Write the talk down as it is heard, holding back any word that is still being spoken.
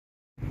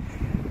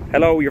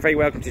Hello, you're very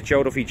welcome to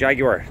Joe Duffy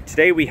Jaguar.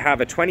 Today we have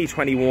a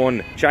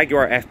 2021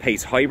 Jaguar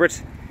F-Pace Hybrid.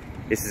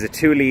 This is a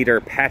 2-litre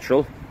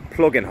petrol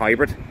plug-in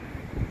hybrid,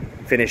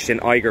 finished in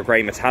Eiger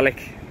grey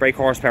metallic. Brake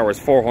horsepower is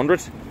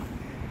 400.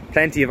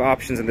 Plenty of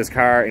options in this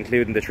car,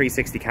 including the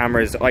 360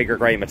 cameras, Eiger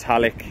grey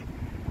metallic,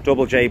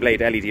 double J-blade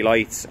LED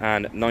lights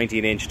and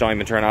 19-inch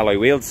diamond turn alloy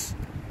wheels.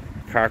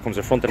 The car comes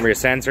with front and rear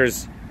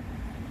sensors.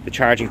 The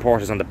charging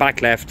port is on the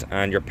back left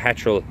and your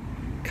petrol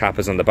cap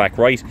is on the back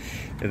right.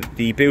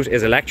 The boot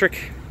is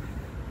electric.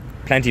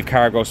 Plenty of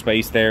cargo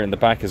space there in the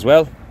back as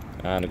well.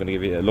 And I'm going to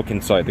give you a look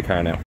inside the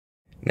car now.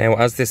 Now,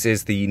 as this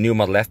is the new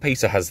model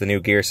F-Pace, it has the new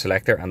gear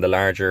selector and the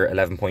larger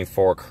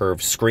 11.4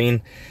 curved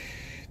screen.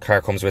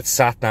 Car comes with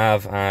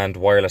sat-nav and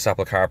wireless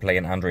Apple CarPlay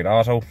and Android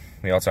Auto.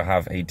 We also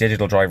have a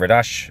digital driver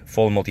dash,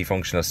 full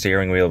multifunctional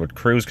steering wheel with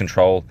cruise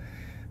control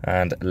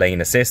and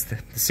lane assist.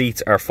 The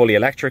seats are fully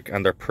electric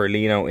and they're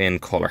Perlino in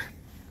colour.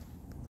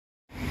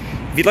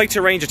 If you'd like to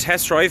arrange a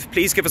test drive,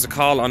 please give us a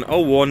call on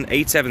 01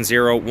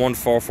 870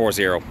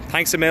 1440.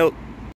 Thanks a mil.